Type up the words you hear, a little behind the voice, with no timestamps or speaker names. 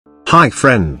Hi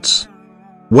friends.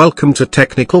 Welcome to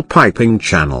Technical Piping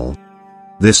Channel.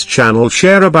 This channel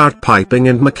share about piping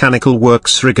and mechanical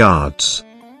works regards.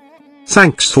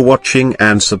 Thanks for watching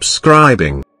and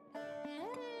subscribing.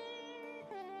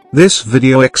 This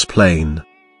video explain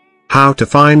how to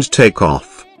find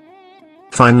takeoff.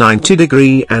 Find 90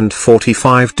 degree and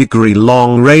 45 degree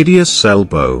long radius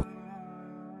elbow.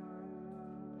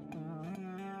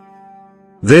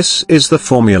 This is the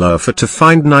formula for to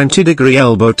find 90 degree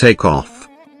elbow takeoff.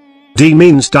 D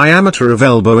means diameter of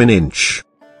elbow in inch.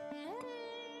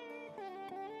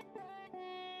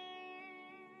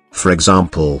 For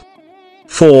example,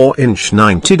 4-inch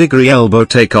 90 degree elbow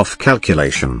takeoff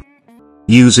calculation.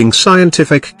 Using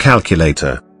scientific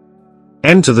calculator.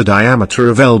 Enter the diameter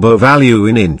of elbow value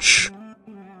in inch.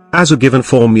 As a given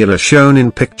formula shown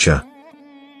in picture.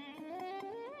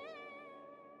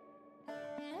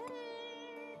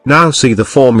 Now see the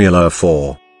formula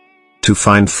for to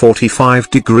find 45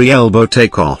 degree elbow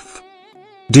takeoff.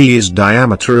 D is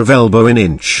diameter of elbow in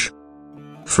inch.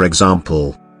 For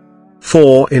example,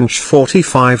 4-inch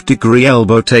 45 degree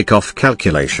elbow takeoff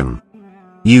calculation.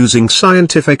 Using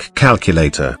scientific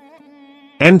calculator.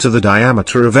 Enter the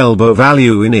diameter of elbow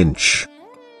value in inch.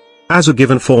 As a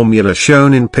given formula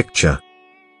shown in picture.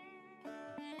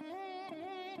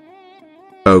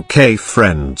 Okay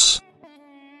friends.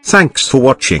 Thanks for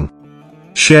watching.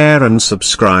 Share and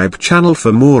subscribe channel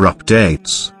for more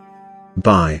updates.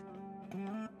 Bye.